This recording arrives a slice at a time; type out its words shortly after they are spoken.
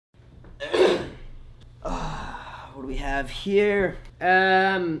What do we have here?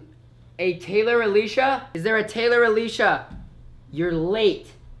 A Taylor Alicia? Is there a Taylor Alicia? You're late.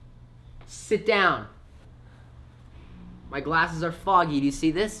 Sit down. My glasses are foggy. Do you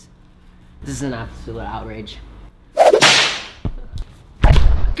see this? This is an absolute outrage.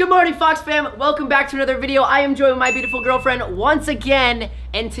 Good morning, Fox fam. Welcome back to another video. I am joined with my beautiful girlfriend once again.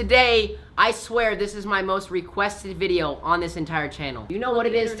 And today, I swear this is my most requested video on this entire channel. You know what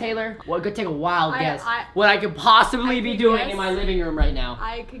it is, Taylor? Well, it could take a wild guess. What I could possibly be doing in my living room right now.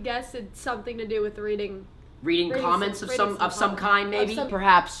 I could guess it's something to do with reading Comments of some kind, maybe?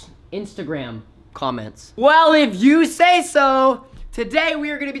 Perhaps Instagram comments. Well, if you say so. Today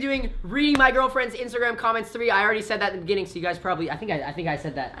we are going to be doing reading my girlfriend's Instagram comments 3. I already said that in the beginning, so you guys probably, I think I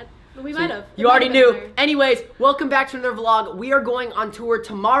said that. We might have. You already knew. Anyways, welcome back to another vlog. We are going on tour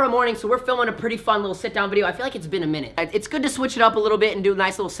tomorrow morning, so we're filming a pretty fun little sit-down video. I feel like it's been a minute. It's good to switch it up a little bit and do a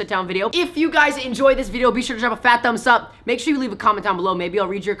nice little sit-down video. If you guys enjoy this video, be sure to drop a fat thumbs up. Make sure you leave a comment down below. Maybe I'll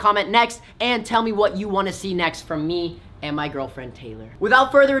read your comment next, and tell me what you want to see next from me and my girlfriend, Taylor.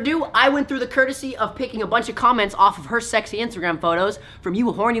 Without further ado, I went through the courtesy of picking a bunch of comments off of her sexy Instagram photos from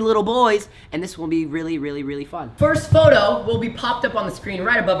you horny little boys, and this will be really, really, really fun. First photo will be popped up on the screen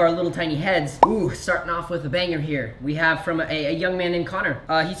right above our little tiny heads. Ooh, starting off with a banger here. We have from a young man named Connor.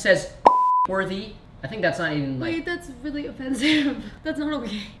 He says, worthy. I think that's not even like... Wait, that's really offensive. That's not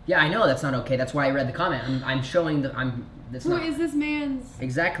okay. Yeah, I know that's not okay. That's why I read the comment. I'm showing the, Who is this man's?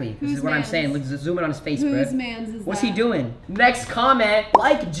 Exactly. This is what I'm saying. Look, zoom in on his face, bro. Whose man's is What's that? he doing? Next comment.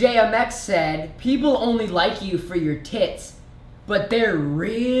 Like JMX said, people only like you for your tits, but they're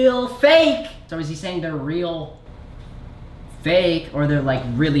real fake. So is he saying they're real fake, or they're like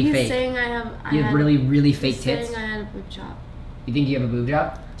really fake? He's saying you have really fake tits? He's saying I had a boob job. You think you have a boob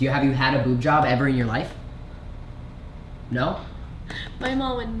job? Have you had a boob job ever in your life? No? My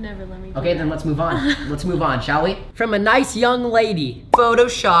mom would never let me do Okay, that. then let's move on. Let's move on, shall we? From a nice young lady.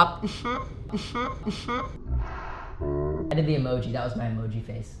 Photoshop. I did the emoji. That was my emoji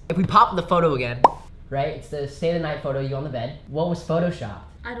face. If we pop the photo again, right? It's the stay the night photo, you on the bed. What was photoshopped?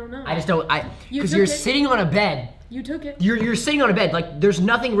 I don't know. I just don't, because you're took it. sitting on a bed. You took it. You're sitting on a bed. Like, there's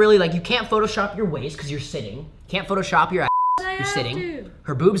nothing really, like, you can't Photoshop your waist because you're sitting. Can't Photoshop your ass. You're sitting.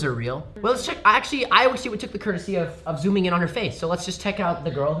 Her boobs are real. Well, let's check. I actually took the courtesy of zooming in on her face. So let's just check out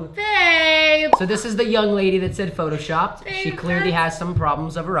the girl who. Babe. So this is the young lady that said photoshopped. Babe, she clearly has some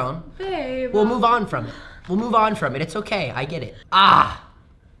problems of her own. Babe. We'll move on from it. We'll move on from it. It's okay. I get it. Ah,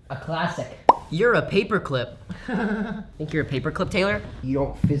 a classic. You're a paperclip. Think you're a paperclip, Taylor? You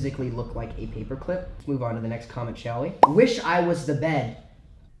don't physically look like a paperclip. Let's move on to the next comment, shall we? Wish I was the bed.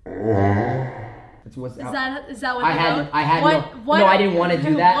 Is that what no, I didn't want to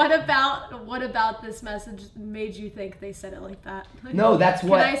do that. What about this message made you think they said it like that? Like, no, that's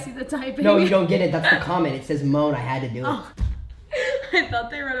what. Can I see the typing? No, you don't get it. That's the comment. It says moan. I had to do it. Oh. I thought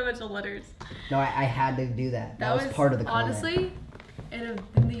they wrote a bunch of letters. No, I had to do that. That was part of the comment. Honestly, in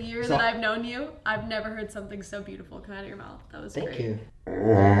the year that I've known you, I've never heard something so beautiful come out of your mouth. That was great. Thank you.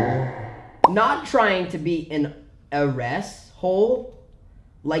 Not trying to be an arrest hole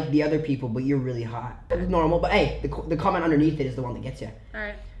like the other people, but you're really hot. It's normal, but hey, the comment underneath it is the one that gets you.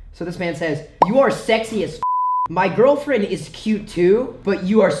 Alright. So this man says, you are sexy as f***. My girlfriend is cute too, but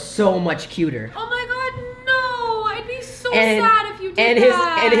you are so much cuter. Oh my god, no! I'd be so sad if you did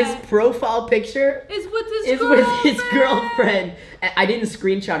that. And his profile picture is with his girlfriend. I didn't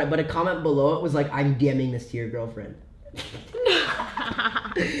screenshot it, but a comment below it was like, I'm DMing this to your girlfriend.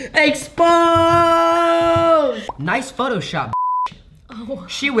 Exposed! Nice Photoshop. Oh.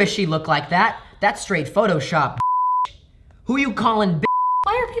 She wished she looked like that. That's straight Photoshop. Who you calling b?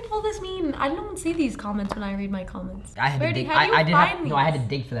 Why are people this mean? I don't see these comments when I read my comments. I had to dig. I had to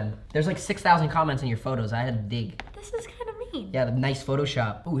dig for them. There's like 6,000 comments in your photos. I had to dig. This is kind of mean. Yeah, the nice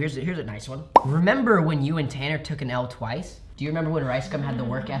Photoshop. Ooh, here's a nice one. Remember when you and Tanner took an L twice? Do you remember when Ricegum had the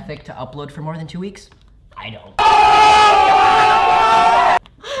work ethic to upload for more than 2 weeks? I don't.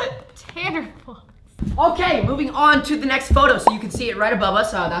 Tanner. Okay, moving on to the next photo. So you can see it right above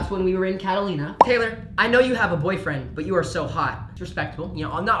us. That's when we were in Catalina. Taylor, I know you have a boyfriend, but you are so hot. It's respectable. You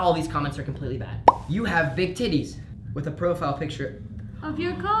know, not all these comments are completely bad. You have big titties with a profile picture of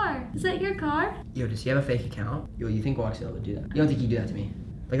your car. Is that your car? Yo, does he have a fake account? Yo, you think Waxel would do that? You don't think he'd do that to me?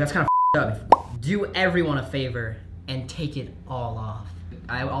 Like, that's kind of up. Do everyone a favor and take it all off.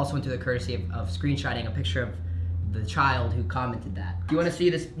 I also went through the courtesy of screenshotting a picture of the child who commented that. Do you want to see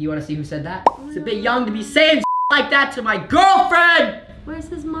this? You want to see who said that? It's a bit young to be saying like that to my girlfriend! Where's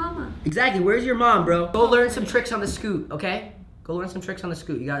his mama? Exactly, where's your mom, bro? Go learn some tricks on the scoot, okay? Go learn some tricks on the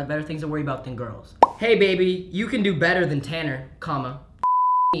scoot. You got better things to worry about than girls. Hey, baby, you can do better than Tanner, comma.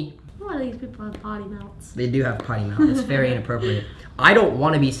 me. A lot of these people have potty mouths. They do have potty mouth. It's very inappropriate. I don't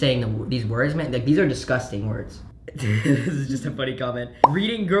want to be saying these words, man. Like, these are disgusting words. This is just a funny comment.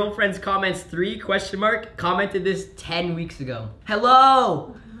 Reading girlfriend's comments 3 ? Commented this 10 weeks ago.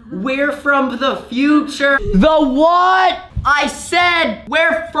 Hello, we're from the future. The what? I said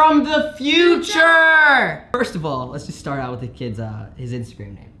we're from the future. First of all, let's just start out with the kid's his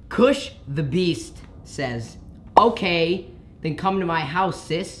Instagram name. Kush the Beast says, okay, then come to my house,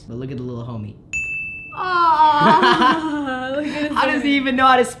 sis. But look at the little homie. Aww, look at his How does he even know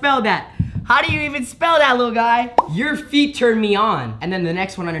how to spell that? How do you even spell that, little guy? Your feet turn me on. And then the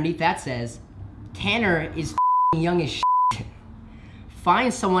next one underneath that says, Tanner is young as shit.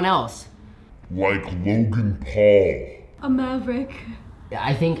 Find someone else. Like Logan Paul. A maverick. Yeah,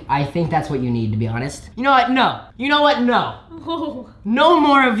 I think that's what you need, to be honest. You know what? No. You know what? No. Oh. No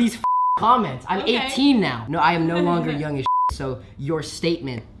more of these comments. I'm Okay. 18 now. No, I am no longer young as shit, so your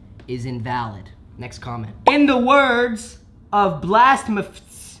statement is invalid. Next comment. In the words of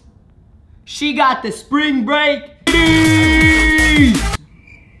Blasphemous, she got the spring break.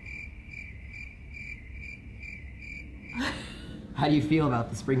 How do you feel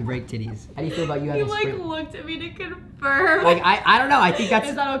about the spring break titties? How do you feel about you You having like spring? looked at me to confirm. Like I don't know. I think that's.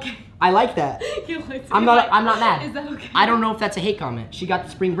 Is that okay? I like that. You looked at I'm me not. like, I'm not mad. Is that okay? I don't know if that's a hate comment. She got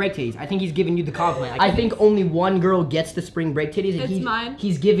the spring break titties. I think he's giving you the compliment. I think only one girl gets the spring break titties, and It's mine?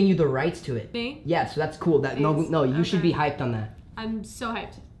 he's giving you the rights to it. Me? Yeah, so that's cool. That no, Thanks. no, you should Okay. be hyped on that. I'm so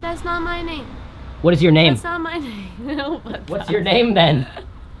hyped. That's not my name. What is your name? That's not my name. What's your name then?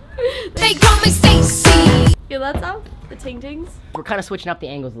 They call me Stacy. Feel that sound? The ting tings? We're kind of switching up the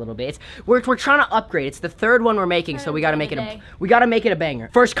angles a little bit. We're trying to upgrade. It's the 3rd one we're making, so we gotta make it a banger.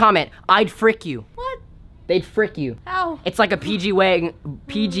 First comment: I'd frick you. What? They'd frick you. How? It's like a PG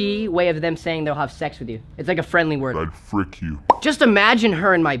way of them saying they'll have sex with you. It's like a friendly word. I'd frick you. Just imagine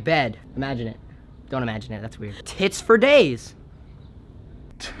her in my bed. Imagine it. Don't imagine it. That's weird. Tits for days.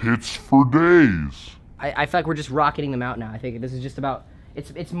 Tits for days. I feel like we're just rocketing them out now. I think this is just about.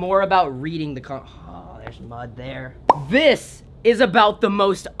 It's more about reading the oh, there's mud there. This is about the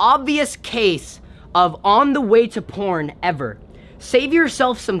most obvious case of on the way to porn ever. Save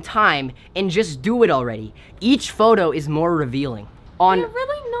yourself some time and just do it already. Each photo is more revealing. They're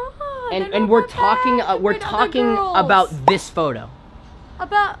really not. They're And not we're that talking bad we're compared to other talking girls. about this photo.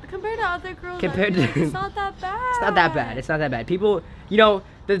 Compared to other girls. Compared I think to- it's not that bad. It's not that bad. It's not that bad. People, you know,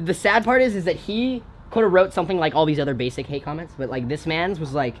 the sad part is that he could have wrote something like all these other basic hate comments, but like this man's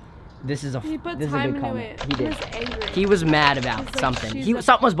was like, this is a He put this is a time good into comment. it. He did. was angry. He was mad about He's like, something. she's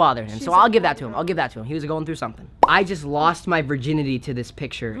Something was bothering him, she's so a I'll give bad that to him. girl. I'll give that to him. He was going through something. I just lost my virginity to this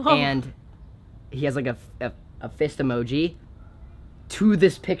picture, Oh. and he has like a fist emoji to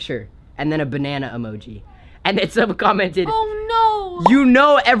this picture, and then a banana emoji, and it's commented. Oh no. You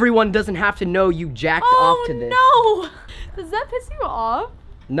know everyone doesn't have to know you jacked off to this. Oh no. Does that piss you off?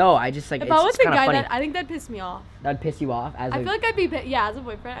 No, I just like If it's I was just the kind of guy, funny. I think that'd piss me off. That'd piss you off as I a feel like I'd be, yeah, as a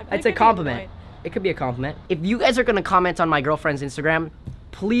boyfriend. I feel it's like a compliment. I'd be It could be a compliment. If you guys are gonna comment on my girlfriend's Instagram,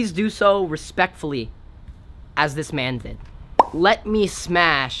 please do so respectfully, as this man did. Let me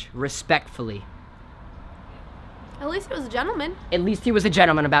smash respectfully. annoyed. At least he was a gentleman. At least he was a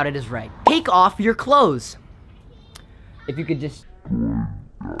gentleman about it, is right. Take off your clothes. If you could just.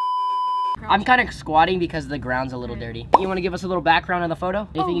 I'm kind of squatting because the ground's a little dirty. You want to give us a little background on the photo?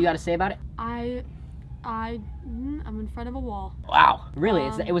 Anything you got to say about it? I'm in front of a wall. Wow, really?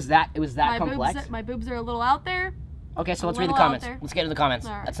 It was that complex? My boobs are a little out there. Okay, so let's read the little out comments. there. Let's get to the comments.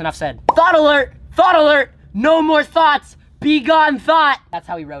 All right. That's enough said. Thought alert! Thought alert! No more thoughts! Be gone, thought! That's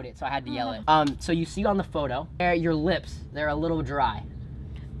how he wrote it, so I had to yell it. So you see on the photo, your lips, they're a little dry.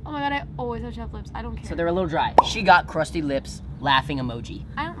 Oh my god, I always have to have lips. I don't care. So they're a little dry. She got crusty lips, laughing emoji.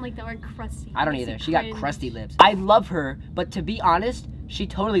 I don't like that word crusty. I don't Makes either. me She got cringe. crusty lips. I love her, but to be honest, she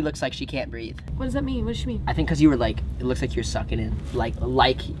totally looks like she can't breathe. What does that mean? What does she mean? I think because you were like, it looks like you're sucking in.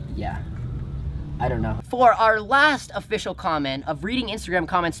 Yeah. I don't know. For our last official comment of reading Instagram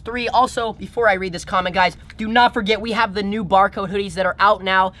comments 3, also, before I read this comment, guys, do not forget we have the new barcode hoodies that are out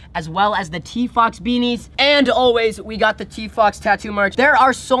now, as well as the T-Fox beanies. And always, we got the T-Fox tattoo merch. There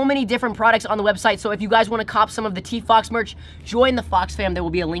are so many different products on the website, so if you guys want to cop some of the T-Fox merch, join the Fox fam. There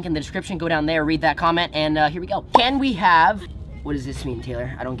will be a link in the description. Go down there, read that comment, and here we go. Can we have... What does this mean,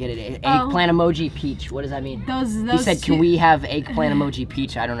 Taylor? I don't get it. Eggplant emoji peach. What does that mean? He said, can we have eggplant emoji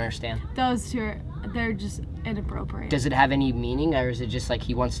peach? I don't understand. Those two are, they're just inappropriate. Does it have any meaning, or is it just like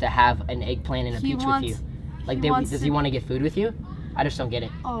he wants to have an eggplant and a peach with you? Like, does he want to get food with you? I just don't get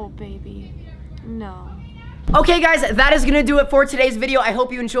it. Oh, baby. No. Okay guys, that is gonna do it for today's video. I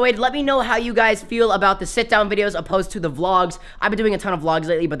hope you enjoyed. Let me know how you guys feel about the sit down videos opposed to the vlogs. I've been doing a ton of vlogs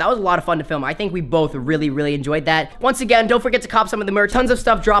lately, but that was a lot of fun to film. I think we both really enjoyed that. Once again, don't forget to cop some of the merch. Tons of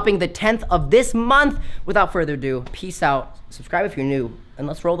stuff dropping the 10th of this month. Without further ado, peace out. Subscribe if you're new, and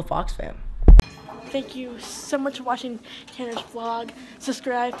let's roll the Fox fam. Thank you so much for watching Tanner's vlog.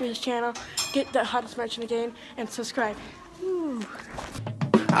 Subscribe to his channel, get the hottest merch in the game, and subscribe. Ooh.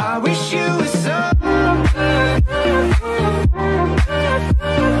 I wish you were so